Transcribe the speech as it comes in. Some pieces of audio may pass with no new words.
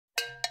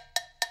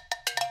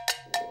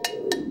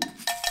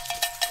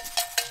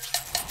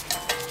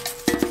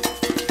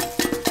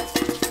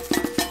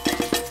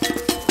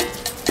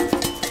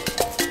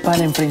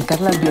Para enfrentar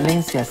las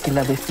violencias y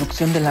la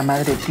destrucción de la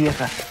madre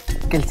tierra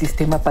que el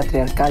sistema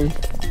patriarcal,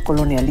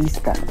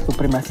 colonialista,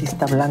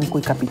 supremacista blanco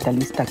y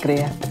capitalista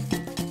crea,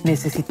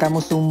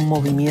 necesitamos un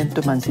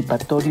movimiento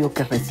emancipatorio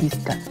que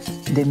resista,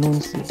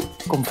 denuncie,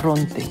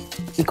 confronte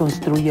y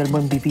construya el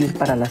buen vivir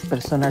para las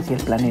personas y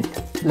el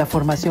planeta. La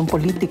formación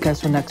política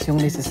es una acción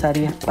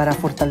necesaria para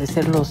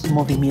fortalecer los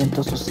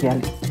movimientos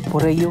sociales.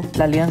 Por ello,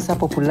 la Alianza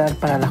Popular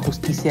para la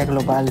Justicia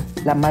Global,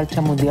 la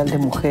Marcha Mundial de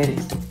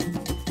Mujeres,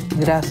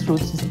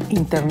 Grassroots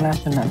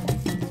Internacional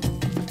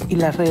y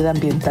la Red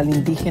Ambiental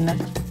Indígena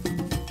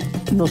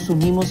nos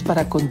unimos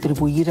para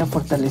contribuir a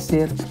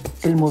fortalecer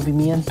el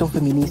movimiento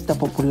feminista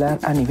popular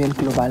a nivel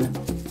global,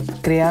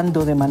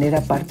 creando de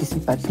manera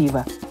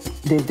participativa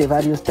desde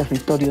varios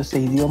territorios e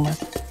idiomas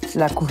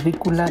la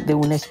currícula de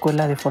una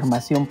escuela de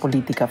formación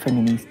política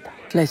feminista.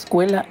 La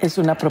escuela es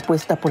una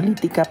propuesta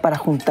política para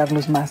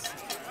juntarnos más,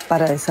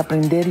 para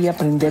desaprender y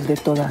aprender de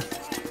todas,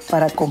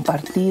 para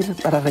compartir,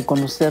 para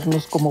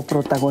reconocernos como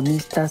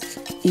protagonistas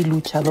y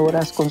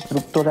luchadoras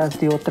constructoras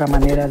de otra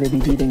manera de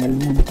vivir en el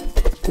mundo.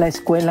 La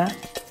escuela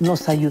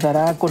nos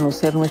ayudará a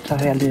conocer nuestra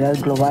realidad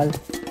global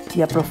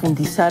y a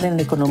profundizar en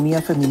la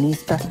economía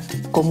feminista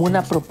como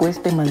una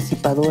propuesta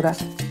emancipadora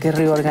que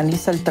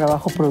reorganiza el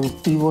trabajo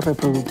productivo,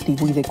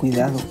 reproductivo y de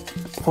cuidado,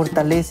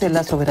 fortalece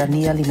la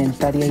soberanía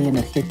alimentaria y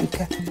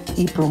energética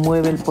y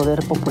promueve el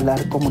poder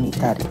popular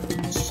comunitario.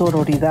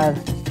 Sororidad,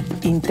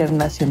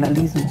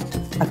 internacionalismo,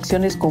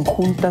 acciones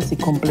conjuntas y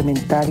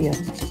complementarias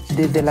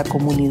desde la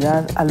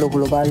comunidad a lo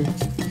global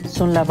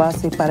son la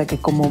base para que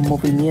como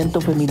movimiento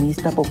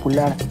feminista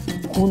popular,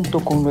 junto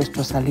con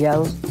nuestros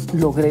aliados,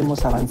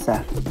 logremos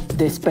avanzar.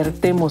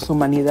 Despertemos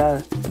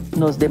humanidad,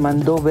 nos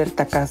demandó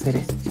Berta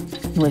Cáceres,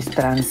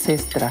 nuestra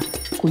ancestra,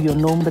 cuyo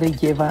nombre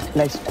lleva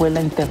la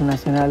Escuela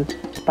Internacional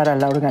para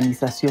la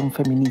Organización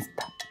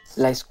Feminista.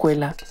 La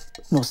escuela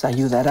nos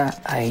ayudará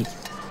a ello.